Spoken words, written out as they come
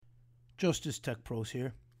Justice Tech Pros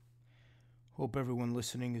here. Hope everyone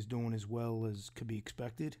listening is doing as well as could be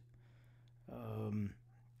expected.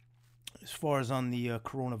 As far as on the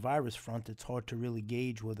coronavirus front, it's hard to really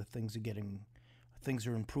gauge whether things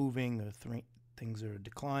are improving, or things are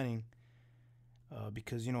declining.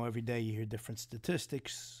 Because every day you hear different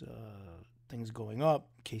statistics, things going up,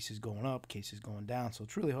 cases going down. So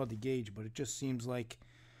it's really hard to gauge, but it just seems like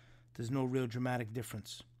there's no real dramatic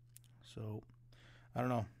difference. So I don't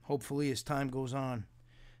know. Hopefully, as time goes on,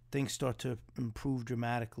 things start to improve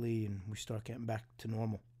dramatically and we start getting back to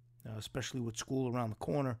normal, especially with school around the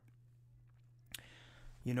corner.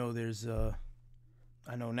 There's,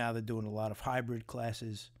 I know now they're doing a lot of hybrid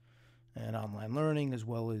classes and online learning as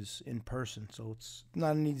well as in person. So it's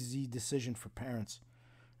not an easy decision for parents.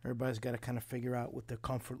 Everybody's got to kind of figure out what their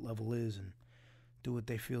comfort level is and do what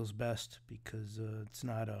they feel is best, because it's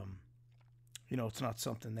not, it's not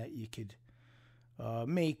something that you could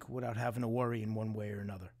make without having to worry in one way or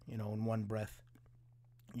another, in one breath.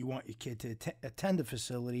 You want your kid to attend a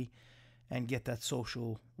facility and get that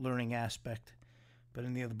social learning aspect, but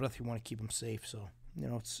in the other breath, you want to keep them safe. So,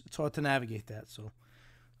 it's hard to navigate that. So,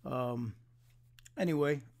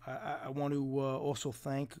 anyway, I want to also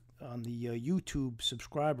thank on the YouTube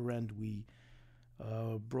subscriber end, we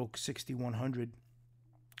broke 6,100.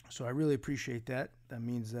 So I really appreciate that. That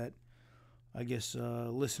means that I guess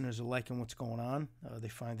listeners are liking what's going on. They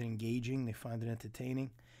find it engaging. They find it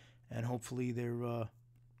entertaining. And hopefully they're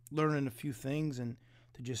learning a few things and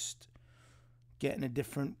to just getting a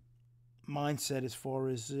different mindset as far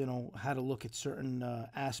as, how to look at certain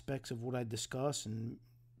aspects of what I discuss and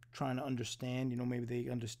trying to understand. Maybe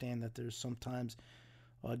they understand that there's sometimes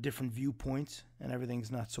different viewpoints and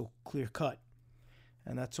everything's not so clear cut.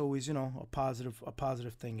 And that's always, a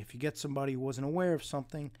positive thing. If you get somebody who wasn't aware of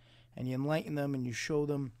something and you enlighten them and you show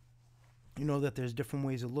them, that there's different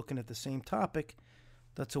ways of looking at the same topic,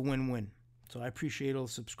 that's a win-win. So I appreciate all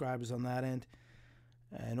the subscribers on that end.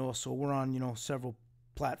 And also we're on, several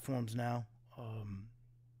platforms now.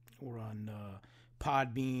 We're on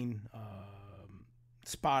Podbean,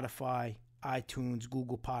 Spotify, iTunes,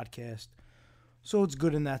 Google Podcast. So it's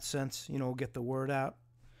good in that sense, get the word out.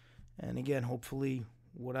 And again, hopefully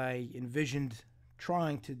what I envisioned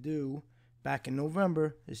trying to do back in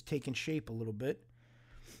November is taking shape a little bit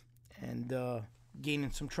and gaining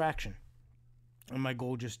some traction. And my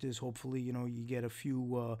goal just is hopefully, you get a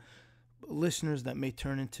few listeners that may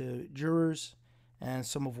turn into jurors, and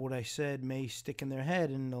some of what I said may stick in their head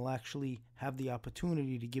and they'll actually have the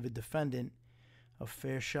opportunity to give a defendant a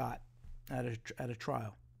fair shot at a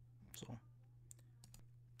trial. So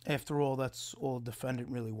after all, that's all a defendant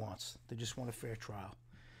really wants. They just want a fair trial.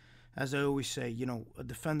 As I always say, a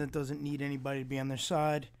defendant doesn't need anybody to be on their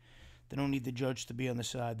side. They don't need the judge to be on their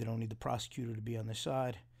side. They don't need the prosecutor to be on their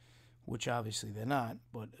side, which obviously they're not,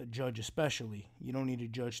 but a judge especially. You don't need a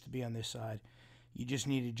judge to be on their side. You just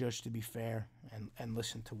need a judge to be fair and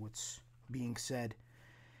listen to what's being said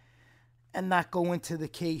and not go into the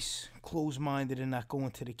case closed-minded and not go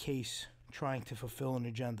into the case trying to fulfill an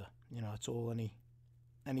agenda. It's all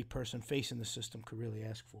any person facing the system could really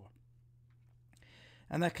ask for.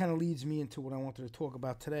 And that kind of leads me into what I wanted to talk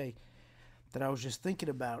about today that I was just thinking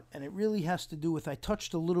about. And it really has to do with, I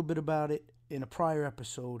touched a little bit about it in a prior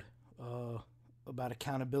episode about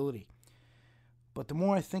accountability. But the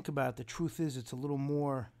more I think about it, the truth is it's a little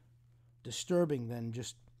more disturbing than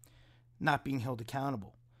just not being held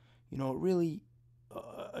accountable. It really,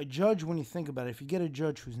 a judge, when you think about it, if you get a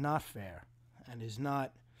judge who's not fair and is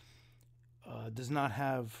not does not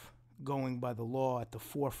have going by the law at the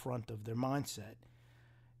forefront of their mindset,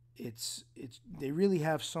 they really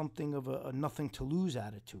have something of a nothing to lose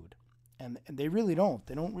attitude, and they really don't.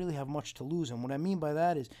 They don't really have much to lose. And what I mean by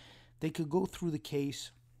that is they could go through the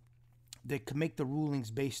case, they could make the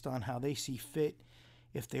rulings based on how they see fit.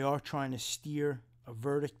 If they are trying to steer a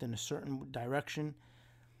verdict in a certain direction,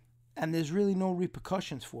 and there's really no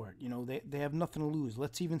repercussions for it. They have nothing to lose.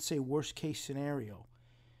 Let's even say worst case scenario,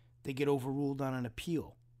 they get overruled on an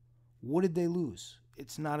appeal. What did they lose?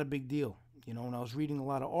 It's not a big deal, and I was reading a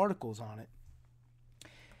lot of articles on it.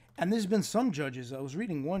 And there's been some judges, I was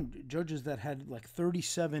reading judges that had like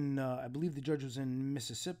 37, I believe the judge was in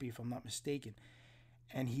Mississippi, if I'm not mistaken,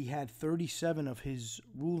 and he had 37 of his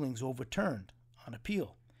rulings overturned on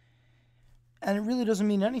appeal. And it really doesn't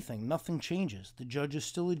mean anything. Nothing changes. The judge is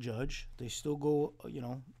still a judge. They still go,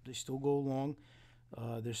 they still go along.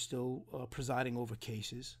 They're still presiding over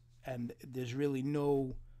cases. And there's really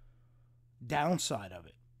no downside of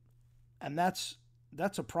it. And that's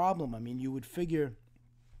a problem. I mean, you would figure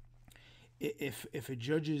if a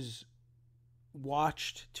judge is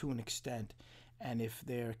watched to an extent and if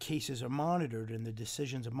their cases are monitored and the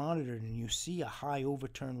decisions are monitored and you see a high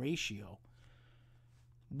overturn ratio,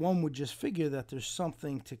 one would just figure that there's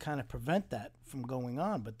something to kind of prevent that from going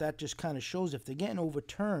on. But that just kind of shows if they're getting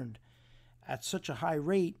overturned at such a high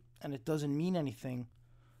rate and it doesn't mean anything,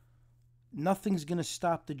 nothing's going to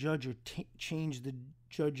stop the judge or change the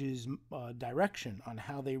judge's direction on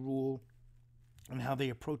how they rule and how they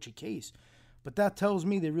approach a case. But that tells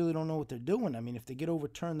me they really don't know what they're doing. I mean, if they get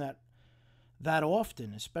overturned that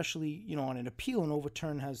often, especially, on an appeal, an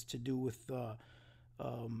overturn has to do with the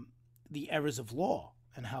errors of law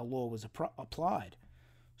and how law was applied.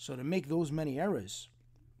 So to make those many errors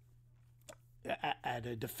at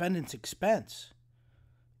a defendant's expense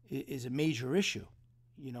is a major issue.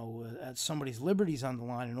 As somebody's liberty's on the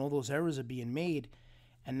line and all those errors are being made,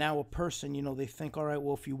 and now a person, they think, all right,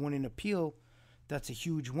 well, if you win an appeal, that's a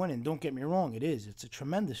huge win. And don't get me wrong, it is. It's a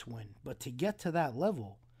tremendous win. But to get to that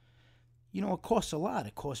level, it costs a lot.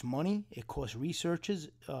 It costs money. It costs resources.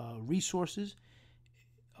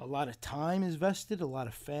 A lot of time is vested. A lot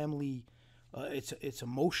of family. It's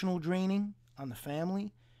emotional draining on the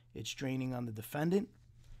family. It's draining on the defendant.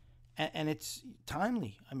 And it's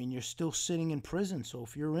timely. I mean, you're still sitting in prison. So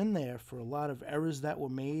if you're in there for a lot of errors that were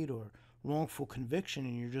made or wrongful conviction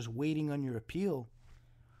and you're just waiting on your appeal,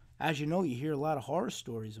 as you know, you hear a lot of horror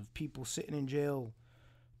stories of people sitting in jail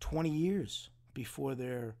 20 years before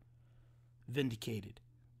they're vindicated.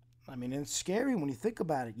 I mean, it's scary when you think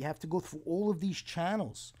about it. You have to go through all of these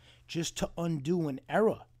channels just to undo an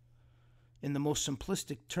error. In the most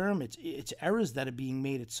simplistic term, it's errors that are being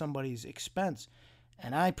made at somebody's expense.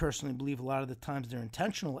 And I personally believe a lot of the times they're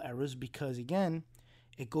intentional errors because, again,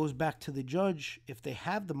 it goes back to the judge if they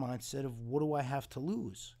have the mindset of what do I have to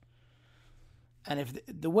lose? And if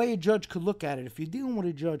the way a judge could look at it, if you're dealing with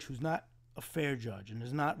a judge who's not a fair judge and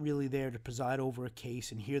is not really there to preside over a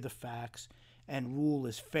case and hear the facts and rule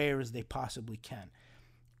as fair as they possibly can.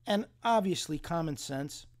 And obviously, common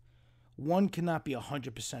sense, one cannot be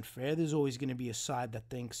 100% fair. There's always going to be a side that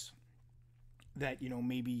thinks that,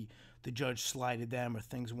 maybe the judge slighted them or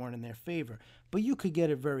things weren't in their favor. But you could get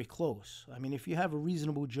it very close. I mean, if you have a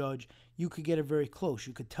reasonable judge, you could get it very close.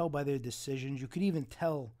 You could tell by their decisions. You could even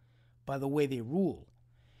tell by the way they rule.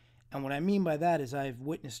 And what I mean by that is I've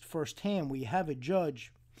witnessed firsthand where you have a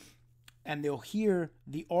judge and they'll hear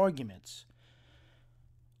the arguments.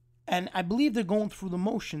 And I believe they're going through the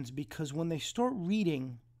motions because when they start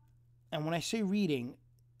reading, and when I say reading,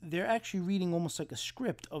 they're actually reading almost like a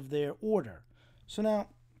script of their order. So now,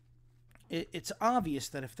 it's obvious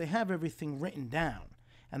that if they have everything written down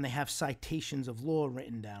and they have citations of law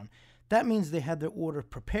written down, that means they had their order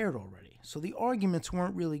prepared already. So the arguments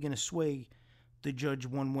weren't really going to sway the judge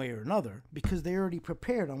one way or another because they already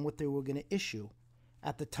prepared on what they were going to issue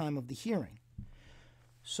at the time of the hearing.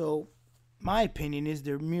 So my opinion is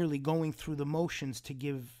they're merely going through the motions to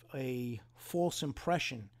give a false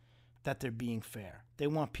impression that they're being fair. They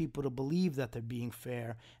want people to believe that they're being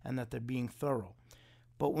fair and that they're being thorough.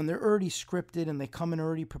 But when they're already scripted and they come in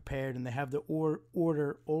already prepared and they have the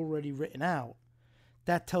order already written out,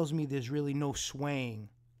 that tells me there's really no swaying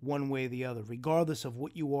one way or the other, regardless of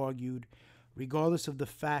what you argued, regardless of the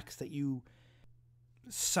facts that you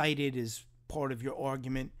cited as part of your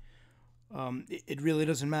argument. It really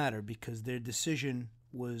doesn't matter because their decision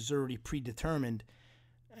was already predetermined,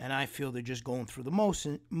 and I feel they're just going through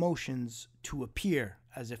the motions to appear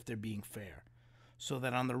as if they're being fair, so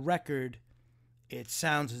that on the record it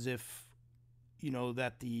sounds as if,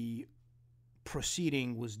 that the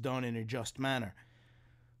proceeding was done in a just manner.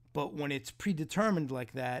 But when it's predetermined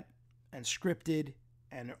like that and scripted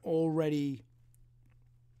and already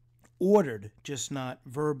ordered, just not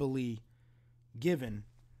verbally given,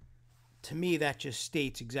 to me that just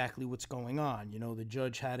states exactly what's going on. The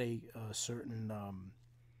judge had a certain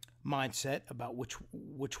mindset about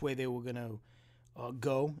which way they were going to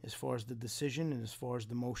go as far as the decision and as far as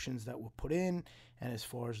the motions that were put in and as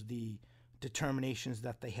far as the determinations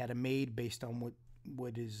that they had made based on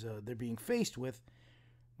what is they're being faced with.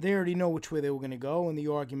 They already know which way they were going to go, and the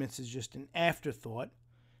arguments is just an afterthought,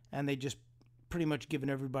 and they just pretty much given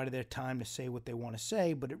everybody their time to say what they want to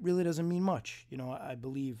say, but it really doesn't mean much. I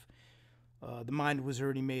believe the mind was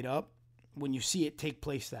already made up when you see it take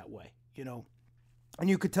place that way, And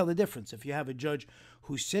you could tell the difference. If you have a judge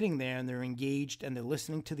who's sitting there and they're engaged and they're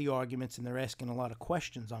listening to the arguments and they're asking a lot of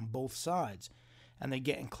questions on both sides and they're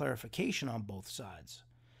getting clarification on both sides.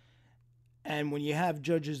 And when you have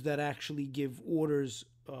judges that actually give orders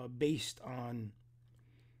based on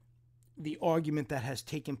the argument that has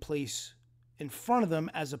taken place in front of them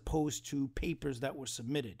as opposed to papers that were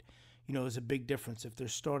submitted, there's a big difference. If they're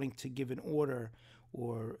starting to give an order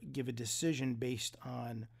or give a decision based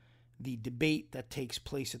on the debate that takes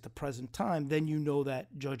place at the present time, then you know that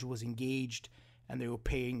judge was engaged and they were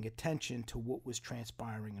paying attention to what was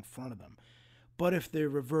transpiring in front of them. But if they're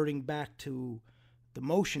reverting back to the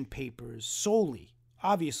motion papers solely,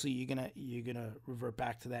 obviously you're gonna revert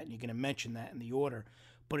back to that and you're gonna mention that in the order,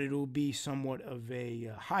 but it'll be somewhat of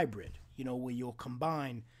a hybrid, where you'll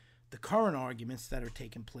combine the current arguments that are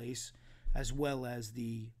taking place as well as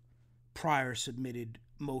the prior submitted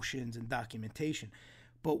motions and documentation.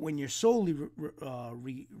 But when you're solely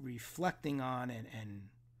reflecting on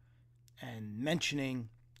and mentioning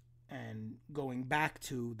and going back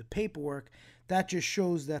to the paperwork, that just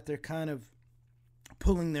shows that they're kind of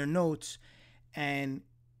pulling their notes and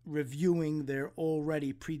reviewing their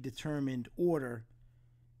already predetermined order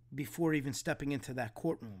before even stepping into that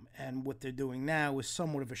courtroom. And what they're doing now is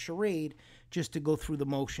somewhat of a charade just to go through the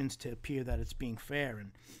motions to appear that it's being fair.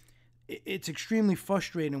 And it's extremely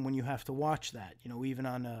frustrating when you have to watch that, even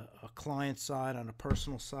on a client side, on a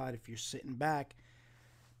personal side, if you're sitting back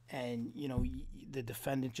and, the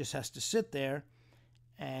defendant just has to sit there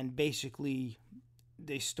and basically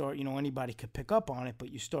they start, anybody could pick up on it,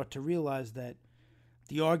 but you start to realize that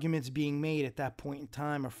the arguments being made at that point in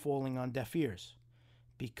time are falling on deaf ears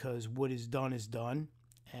because what is done,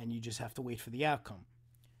 and you just have to wait for the outcome.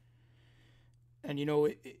 And,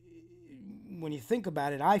 when you think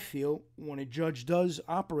about it, I feel when a judge does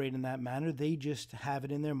operate in that manner, they just have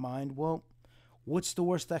it in their mind, well, what's the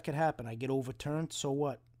worst that could happen? I get overturned, so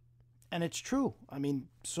what? And it's true. I mean,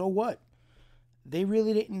 so what? They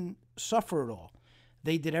really didn't suffer at all.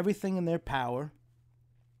 They did everything in their power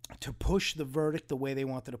to push the verdict the way they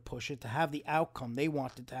wanted to push it, to have the outcome they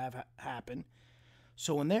wanted to have happen.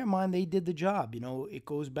 So in their mind, they did the job. It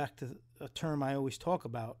goes back to a term I always talk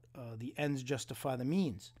about, the ends justify the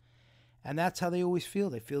means. And that's how they always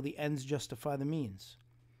feel. They feel the ends justify the means.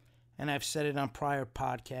 And I've said it on prior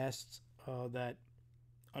podcasts that,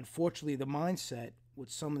 unfortunately, the mindset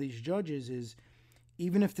with some of these judges is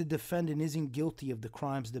even if the defendant isn't guilty of the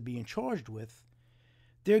crimes they're being charged with,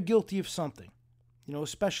 they're guilty of something.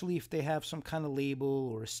 Especially if they have some kind of label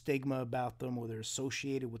or a stigma about them or they're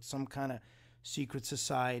associated with some kind of secret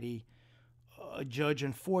society. A judge,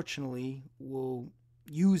 unfortunately, will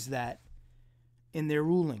use that in their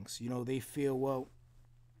rulings. They feel, well,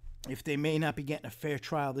 if they may not be getting a fair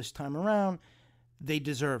trial this time around, they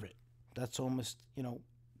deserve it. That's almost,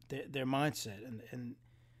 their mindset. And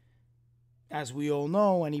as we all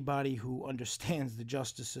know, anybody who understands the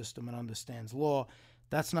justice system and understands law,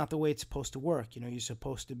 that's not the way it's supposed to work. You're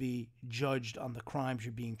supposed to be judged on the crimes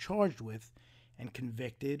you're being charged with and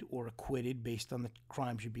convicted or acquitted based on the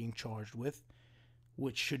crimes you're being charged with,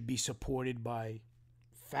 which should be supported by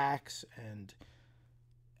facts and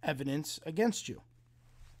evidence against you.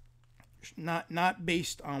 Not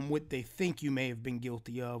based on what they think you may have been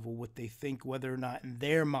guilty of or what they think whether or not in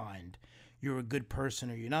their mind you're a good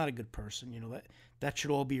person or you're not a good person. That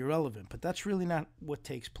should all be irrelevant. But that's really not what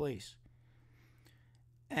takes place.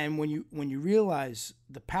 And when you realize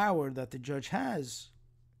the power that the judge has,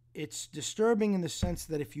 it's disturbing in the sense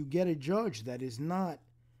that if you get a judge that is not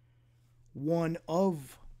one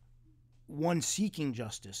seeking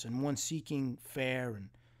justice and one seeking fair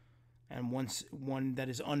and one that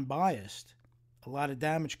is unbiased, a lot of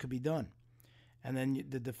damage could be done. And then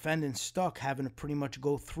the defendant's stuck having to pretty much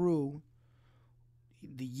go through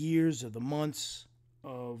the years or the months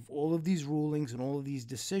of all of these rulings and all of these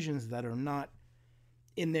decisions that are not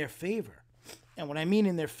in their favor. And what I mean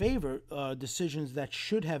in their favor, decisions that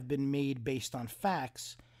should have been made based on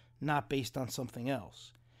facts, not based on something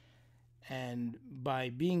else. And by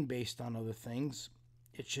being based on other things,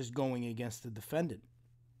 it's just going against the defendant.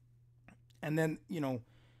 And then,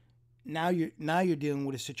 now you're dealing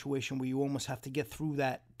with a situation where you almost have to get through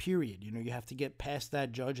that period. You have to get past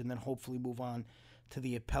that judge and then hopefully move on to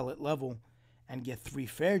the appellate level and get 3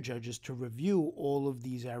 fair judges to review all of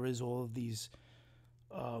these errors, all of these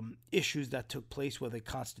issues that took place, whether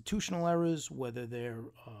constitutional errors, whether they're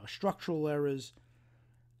structural errors,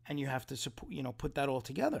 and you have to put that all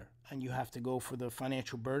together. And you have to go for the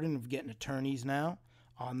financial burden of getting attorneys now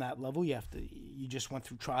on that level. You just went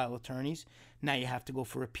through trial attorneys. Now you have to go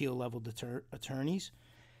for appeal level attorneys.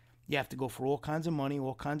 You have to go for all kinds of money,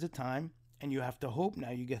 all kinds of time, and you have to hope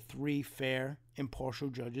now you get 3 fair, impartial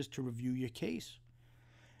judges to review your case.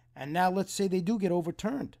 And now let's say they do get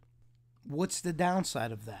overturned. What's the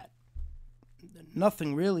downside of that?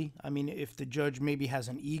 Nothing really. I mean, if the judge maybe has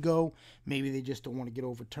an ego, maybe they just don't want to get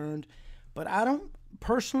overturned. But I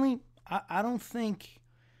don't think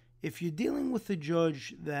if you're dealing with a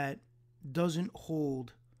judge that doesn't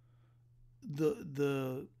hold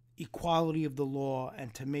the equality of the law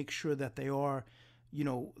and to make sure that they are,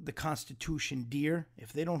 the Constitution dear.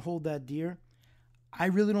 If they don't hold that dear, I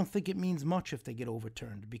really don't think it means much if they get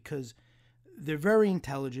overturned, because they're very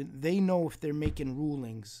intelligent. They know if they're making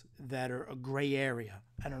rulings that are a gray area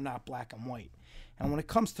and are not black and white. And when it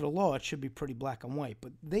comes to the law, it should be pretty black and white.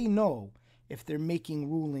 But they know if they're making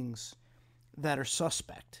rulings that are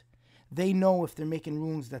suspect. They know if they're making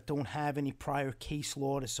rulings that don't have any prior case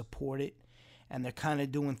law to support it, and they're kind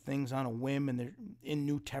of doing things on a whim and they're in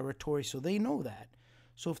new territory. So they know that.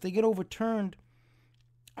 So if they get overturned,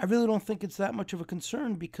 I really don't think it's that much of a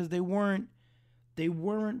concern, because they weren't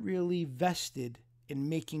really vested in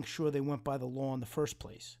making sure they went by the law in the first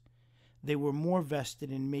place. They were more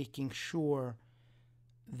vested in making sure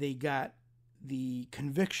they got the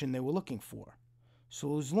conviction they were looking for.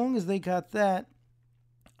 So as long as they got that,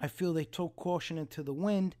 I feel they took caution into the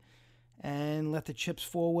wind and let the chips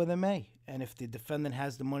fall where they may. And if the defendant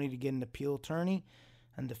has the money to get an appeal attorney,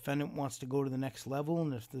 and the defendant wants to go to the next level,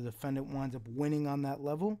 and if the defendant winds up winning on that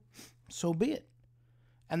level, so be it.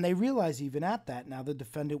 And they realize even at that, now the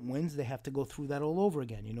defendant wins, they have to go through that all over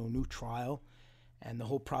again, new trial, and the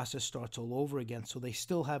whole process starts all over again. So they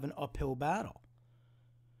still have an uphill battle.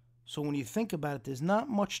 So when you think about it, there's not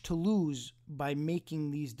much to lose by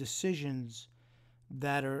making these decisions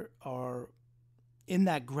that are in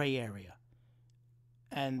that gray area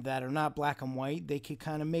and that are not black and white. They could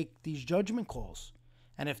kind of make these judgment calls.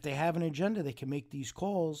 And if they have an agenda, they can make these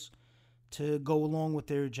calls to go along with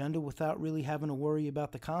their agenda without really having to worry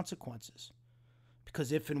about the consequences.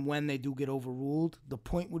 Because if and when they do get overruled, the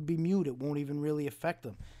point would be moot. It won't even really affect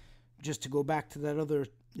them. Just to go back to that other,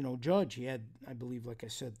 judge, he had, I believe, like I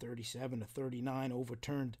said, 37 to 39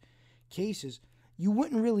 overturned cases. You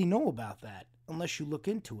wouldn't really know about that unless you look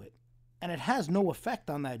into it. And it has no effect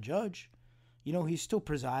on that judge. He's still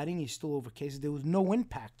presiding. He's still over cases. There was no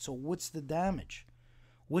impact. So what's the damage?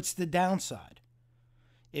 What's the downside?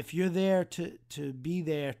 If you're there to be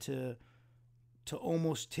there to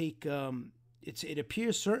almost take, it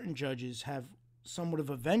appears certain judges have somewhat of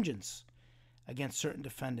a vengeance against certain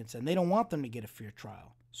defendants, and they don't want them to get a fair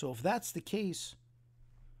trial. So if that's the case,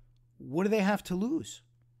 what do they have to lose?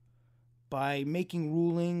 By making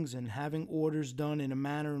rulings and having orders done in a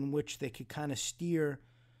manner in which they could kind of steer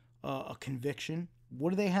a conviction,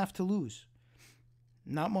 what do they have to lose?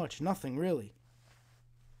 Not much, nothing really.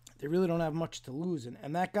 They really don't have much to lose.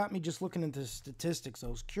 And that got me just looking into statistics. I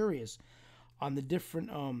was curious on the different,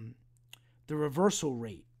 the reversal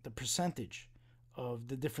rate, the percentage of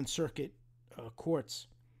the different circuit courts.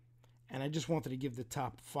 And I just wanted to give the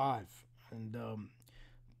top 5. And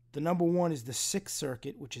the number 1 is the 6th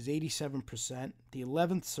Circuit, which is 87%. The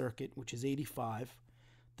 11th Circuit, which is 85%.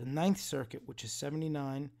 The 9th Circuit, which is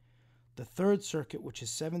 79%. The 3rd Circuit, which is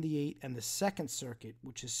 78%. And the 2nd Circuit,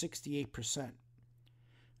 which is 68%.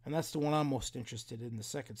 And that's the one I'm most interested in, the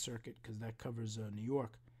 2nd Circuit, because that covers New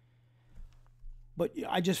York. But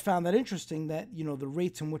I just found that interesting that, the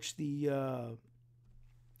rates in which the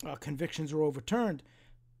convictions are overturned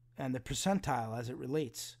and the percentile as it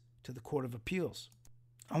relates to the Court of Appeals.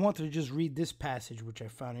 I wanted to just read this passage, which I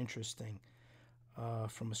found interesting,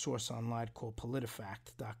 from a source online called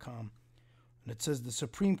PolitiFact.com. And it says, the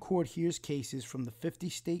Supreme Court hears cases from the 50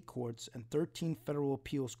 state courts and 13 federal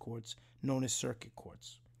appeals courts known as circuit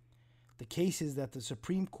courts. The cases that the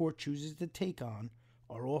Supreme Court chooses to take on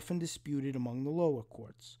are often disputed among the lower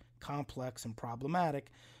courts, complex and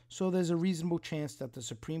problematic, so there's a reasonable chance that the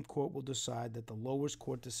Supreme Court will decide that the lowest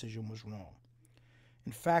court decision was wrong.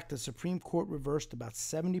 In fact, the Supreme Court reversed about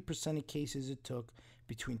 70% of cases it took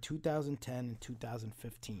between 2010 and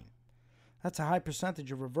 2015. That's a high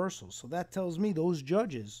percentage of reversals, so that tells me those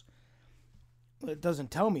judges, it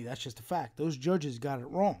doesn't tell me, that's just a fact, those judges got it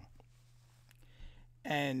wrong.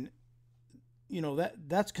 And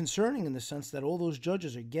that's concerning in the sense that all those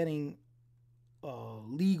judges are getting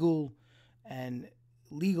legal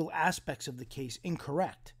aspects of the case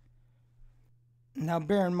incorrect. Now,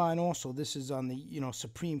 bear in mind also, this is on the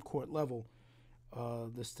Supreme Court level,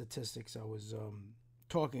 the statistics I was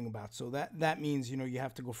talking about. So that means you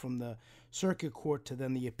have to go from the circuit court to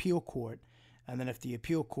then the appeal court, and then if the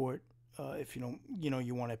appeal court, if you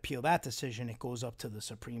want to appeal that decision, it goes up to the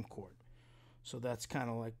Supreme Court. So that's kind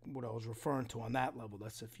of like what I was referring to on that level.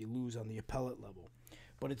 That's if you lose on the appellate level.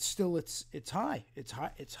 But it's still, it's high.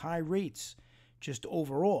 It's high rates just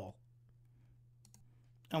overall.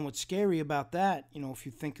 And what's scary about that, if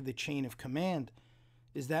you think of the chain of command,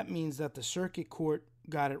 is that means that the circuit court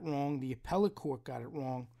got it wrong, the appellate court got it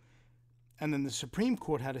wrong, and then the Supreme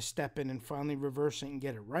Court had to step in and finally reverse it and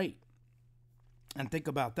get it right. And think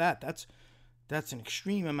about that. That's an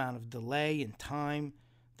extreme amount of delay and time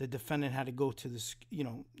the defendant had to go to this,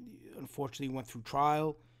 unfortunately went through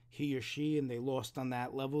trial, he or she, and they lost on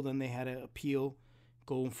that level. Then they had to appeal,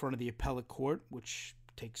 go in front of the appellate court, which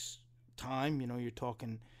takes time. You're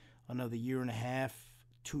talking another year and a half,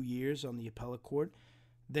 2 years on the appellate court.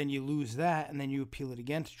 Then you lose that, and then you appeal it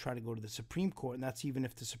again to try to go to the Supreme Court, and that's even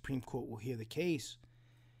if the Supreme Court will hear the case,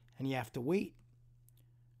 and you have to wait.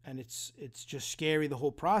 And it's just scary, the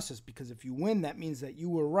whole process, because if you win, that means that you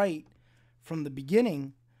were right from the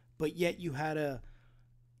beginning, but yet you had to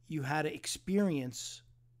experience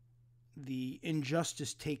the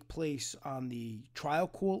injustice take place on the trial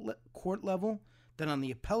court level, then on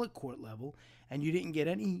the appellate court level, and you didn't get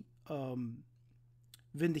any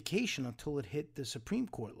vindication until it hit the Supreme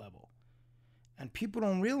Court level. And people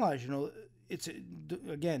don't realize,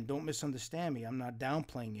 again, don't misunderstand me. I'm not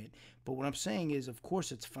downplaying it. But what I'm saying is, of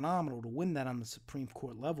course, it's phenomenal to win that on the Supreme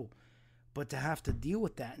Court level. But to have to deal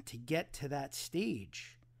with that and to get to that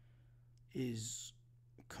stage is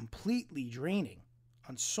completely draining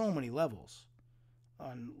on so many levels.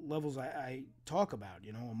 On levels I talk about,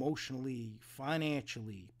 emotionally,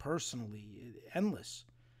 financially, personally, endless,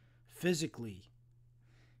 physically.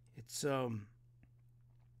 It's a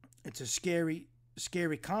scary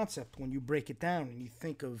concept when you break it down and you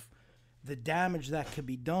think of the damage that could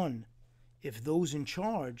be done if those in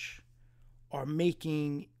charge are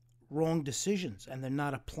making wrong decisions and they're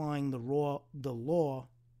not applying the law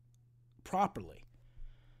properly.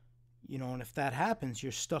 And if that happens,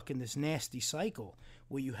 you're stuck in this nasty cycle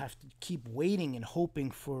where you have to keep waiting and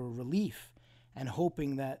hoping for relief and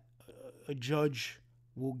hoping that a judge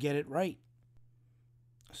will get it right.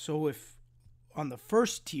 So if on the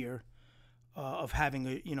first tier of having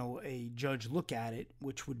a judge look at it,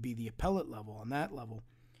 which would be the appellate level, on that level,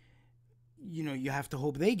 you have to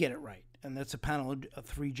hope they get it right. And that's a panel of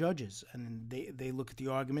 3 judges. And they look at the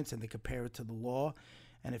arguments and they compare it to the law.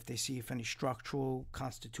 And if they see if any structural,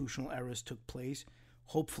 constitutional errors took place,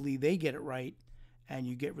 hopefully they get it right and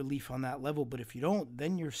you get relief on that level. But if you don't,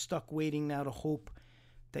 then you're stuck waiting now to hope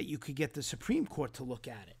that you could get the Supreme Court to look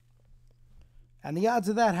at it. And the odds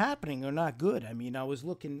of that happening are not good. I mean, I was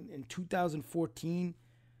looking in 2014,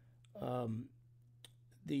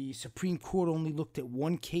 the Supreme Court only looked at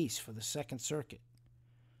 1 case for the Second Circuit.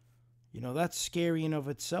 That's scary in of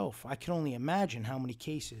itself. I can only imagine how many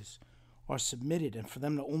cases are submitted, and for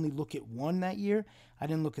them to only look at 1 that year, I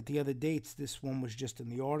didn't look at the other dates. This one was just in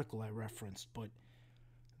the article I referenced, but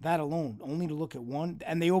that alone, only to look at 1,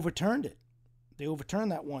 and they overturned it. They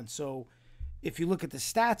overturned that one. So if you look at the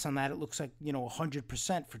stats on that, it looks like,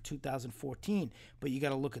 100% for 2014, but you got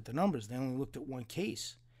to look at the numbers. They only looked at 1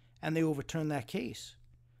 case, and they overturned that case.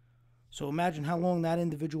 So imagine how long that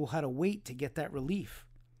individual had to wait to get that relief.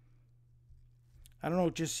 I don't know,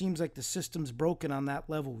 it just seems like the system's broken on that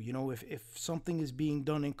level. If something is being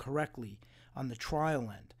done incorrectly on the trial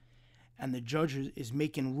end, and the judge is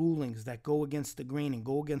making rulings that go against the grain and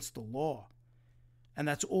go against the law, and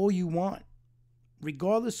that's all you want,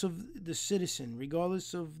 regardless of the citizen,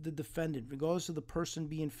 regardless of the defendant, regardless of the person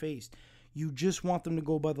being faced, you just want them to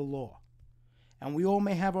go by the law. And we all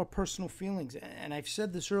may have our personal feelings, and I've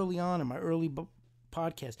said this early on in my early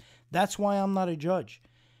podcast. That's why I'm not a judge,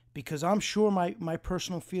 because I'm sure my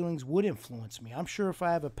personal feelings would influence me. I'm sure if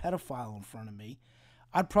I have a pedophile in front of me,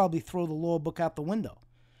 I'd probably throw the law book out the window.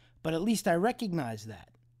 But at least I recognize that.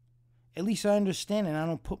 At least I understand, and I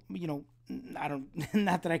don't put,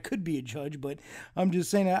 not that I could be a judge, but I'm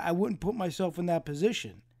just saying I wouldn't put myself in that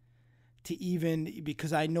position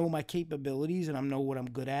because I know my capabilities and I know what I'm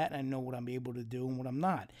good at and I know what I'm able to do and what I'm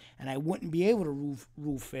not. And I wouldn't be able to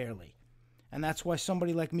rule fairly. And that's why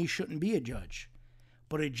somebody like me shouldn't be a judge.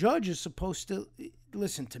 But a judge is supposed to,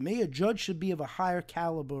 listen to me, a judge should be of a higher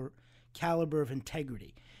caliber of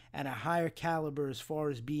integrity and a higher caliber as far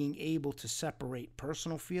as being able to separate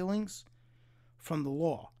personal feelings from the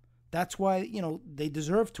law. That's why, they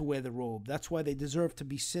deserve to wear the robe. That's why they deserve to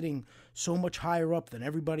be sitting so much higher up than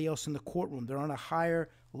everybody else in the courtroom. They're on a higher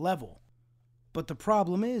level. But the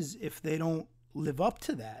problem is, if they don't live up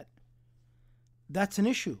to that, that's an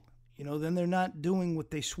issue. Then they're not doing what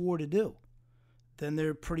they swore to do. Then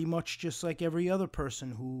they're pretty much just like every other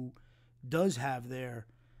person who does have their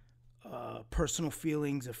personal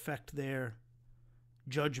feelings affect their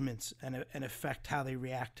judgments and affect how they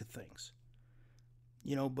react to things.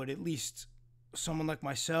 But at least someone like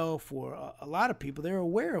myself or a lot of people, they're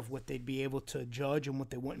aware of what they'd be able to judge and what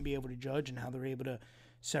they wouldn't be able to judge and how they're able to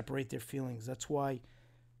separate their feelings. That's why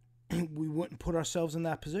we wouldn't put ourselves in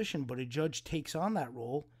that position. But a judge takes on that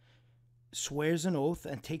role, swears an oath,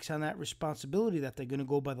 and takes on that responsibility that they're going to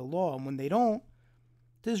go by the law. And when they don't,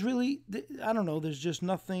 there's just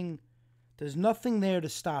nothing There's nothing there to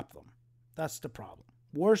stop them. That's the problem.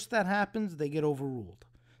 Worst that happens, they get overruled.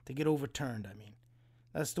 They get overturned, I mean.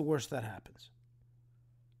 That's the worst that happens.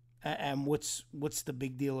 And what's the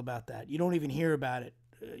big deal about that? You don't even hear about it,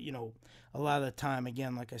 a lot of the time.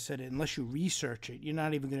 Again, like I said, unless you research it, you're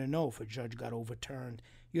not even going to know if a judge got overturned.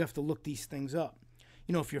 You have to look these things up.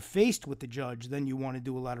 If you're faced with the judge, then you want to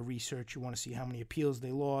do a lot of research. You want to see how many appeals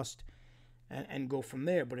they lost and go from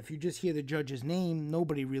there. But if you just hear the judge's name,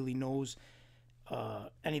 nobody really knows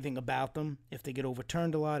anything about them, if they get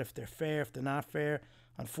overturned a lot, if they're fair, if they're not fair.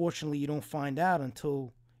 Unfortunately, you don't find out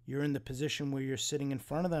until you're in the position where you're sitting in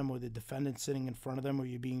front of them, or the defendant's sitting in front of them, or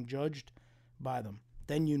you're being judged by them.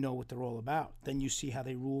 Then you know what they're all about. Then you see how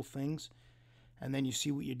they rule things, and then you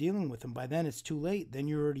see what you're dealing with. And by then, it's too late. Then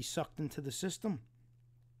you're already sucked into the system,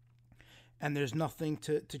 and there's nothing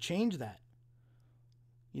to change that.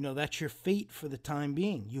 That's your fate for the time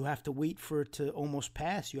being. You have to wait for it to almost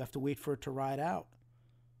pass. You have to wait for it to ride out.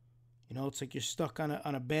 It's like you're stuck on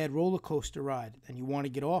a bad roller coaster ride, and you want to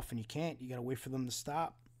get off, and you can't. You got to wait for them to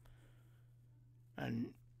stop.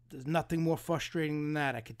 And there's nothing more frustrating than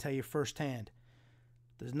that, I can tell you firsthand.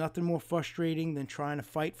 There's nothing more frustrating than trying to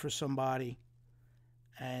fight for somebody,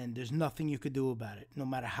 and there's nothing you could do about it. No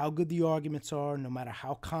matter how good the arguments are, no matter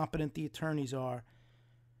how competent the attorneys are,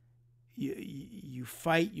 you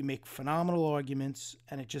fight, you make phenomenal arguments,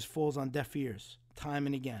 and it just falls on deaf ears time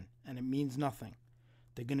and again, and it means nothing.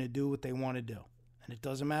 They're going to do what they want to do. And it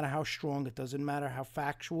doesn't matter how strong, it doesn't matter how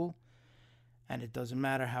factual, and it doesn't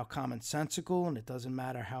matter how commonsensical, and it doesn't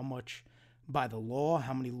matter how much by the law,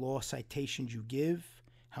 how many law citations you give,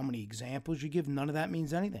 how many examples you give. None of that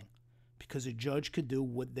means anything, because a judge could do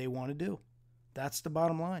what they want to do. That's the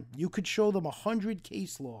bottom line. You could show them 100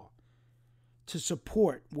 case law to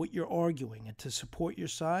support what you're arguing and to support your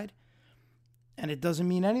side, and it doesn't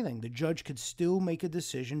mean anything. The judge could still make a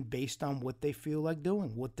decision based on what they feel like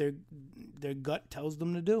doing, what their gut tells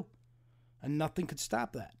them to do, and nothing could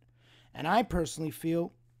stop that. And I personally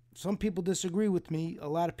feel, some people disagree with me. A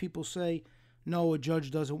lot of people say, no, a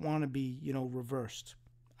judge doesn't want to be, reversed.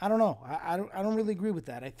 I don't know. I don't really agree with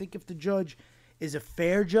that. I think if the judge is a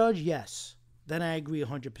fair judge, yes, then I agree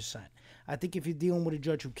 100%. I think if you're dealing with a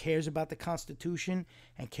judge who cares about the Constitution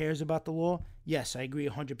and cares about the law, yes, I agree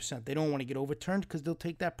 100%. They don't want to get overturned because they'll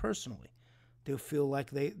take that personally. They'll feel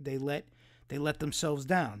like they let themselves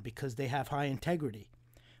down because they have high integrity.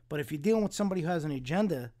 But if you're dealing with somebody who has an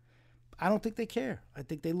agenda, I don't think they care. I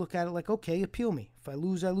think they look at it like, okay, appeal me. If I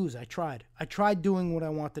lose, I lose. I tried. I tried doing what I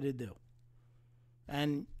wanted to do.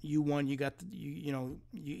 And you won. You got,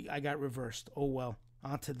 I got reversed. Oh, well,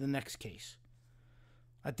 on to the next case.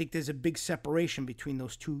 I think there's a big separation between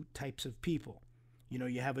those two types of people.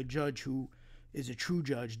 You have a judge who is a true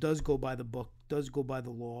judge, does go by the book, does go by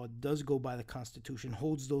the law, does go by the Constitution,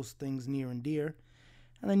 holds those things near and dear.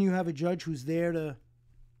 And then you have a judge who's there to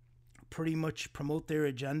pretty much promote their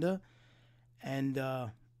agenda and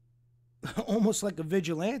almost like a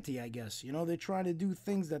vigilante, I guess. They're trying to do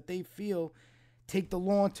things that they feel take the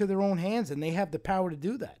law into their own hands, and they have the power to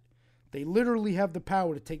do that. They literally have the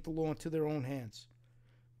power to take the law into their own hands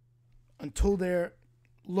until they're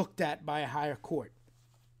looked at by a higher court,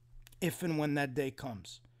 if and when that day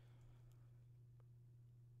comes.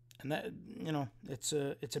 And that, it's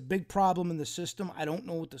a big problem in the system. I don't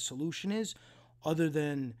know what the solution is, other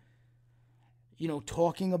than,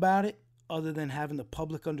 talking about it, other than having the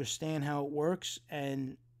public understand how it works,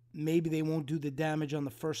 and maybe they won't do the damage on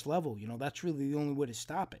the first level. That's really the only way to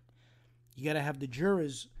stop it. You got to have the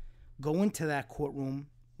jurors go into that courtroom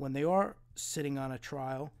when they are sitting on a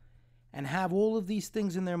trial and have all of these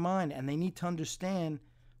things in their mind, and they need to understand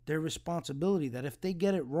their responsibility, that if they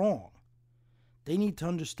get it wrong, they need to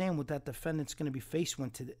understand what that defendant's going to be faced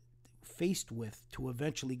with to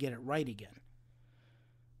eventually get it right again.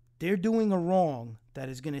 They're doing a wrong that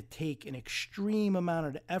is going to take an extreme amount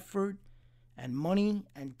of effort and money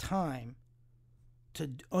and time to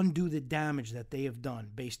undo the damage that they have done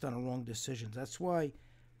based on a wrong decision. That's why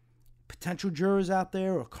potential jurors out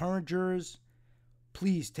there, or current jurors,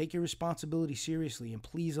 please take your responsibility seriously, and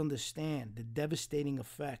please understand the devastating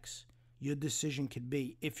effects your decision could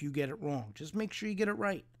be if you get it wrong. Just make sure you get it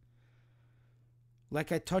right.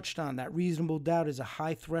 Like I touched on, that reasonable doubt is a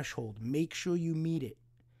high threshold. Make sure you meet it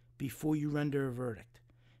before you render a verdict.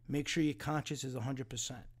 Make sure your conscience is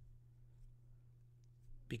 100%.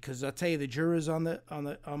 Because I'll tell you, the jurors on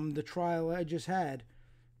the trial I just had,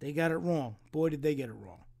 they got it wrong. Boy, did they get it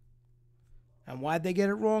wrong. And why'd they get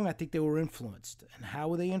it wrong? I think they were influenced. And how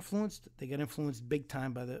were they influenced? They got influenced big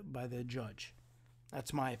time by the judge.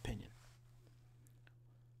 That's my opinion.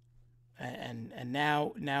 And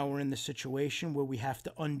now we're in the situation where we have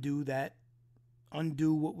to undo that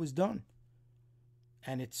undo what was done.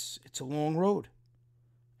 And it's a long road,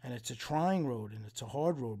 and it's a trying road, and it's a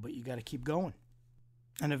hard road, but you got to keep going.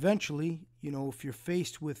 And eventually, if you're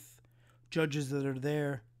faced with judges that are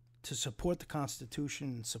there to support the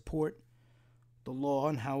Constitution and support the law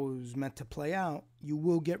and how it was meant to play out, you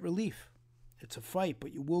will get relief. It's a fight,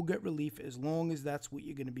 but you will get relief as long as that's what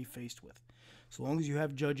you're going to be faced with. As long as you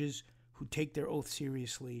have judges who take their oath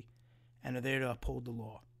seriously and are there to uphold the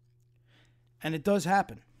law. And it does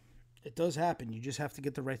happen. It does happen. You just have to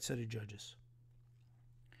get the right set of judges.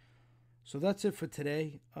 So that's it for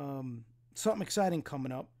today. Something exciting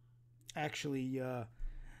coming up. Actually, I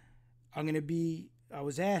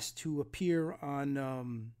was asked to appear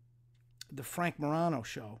on the Frank Morano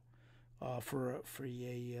show for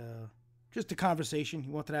just a conversation. He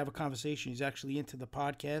wanted to have a conversation. He's actually into the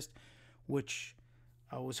podcast, which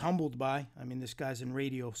I was humbled by. I mean, this guy's in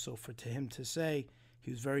radio, so to him to say he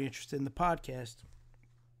was very interested in the podcast,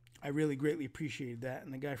 I really greatly appreciated that.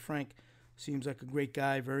 And the guy, Frank, seems like a great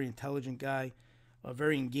guy, very intelligent guy, a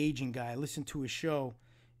very engaging guy. I listened to his show.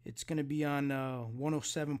 It's going to be on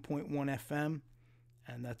 107.1 FM,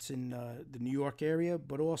 and that's in the New York area.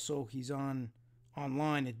 But also he's online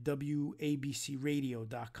at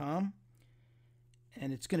wabcradio.com.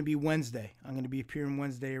 And it's going to be Wednesday. I'm going to be appearing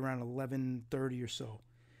Wednesday around 11:30 or so.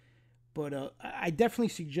 But I definitely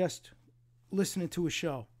suggest listening to his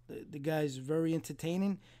show. The guy's very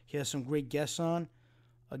entertaining. He has some great guests on.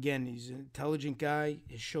 Again, he's an intelligent guy.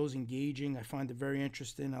 His show's engaging. I find it very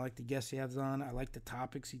interesting. I like the guests he has on. I like the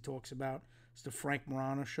topics he talks about. It's the Frank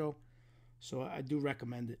Morano Show. So I do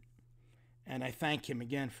recommend it. And I thank him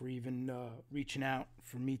again for even reaching out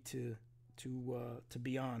for me to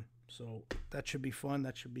be on. So that should be fun.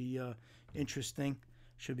 That should be interesting.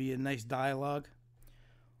 Should be a nice dialogue.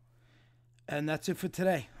 And that's it for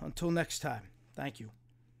today. Until next time. Thank you.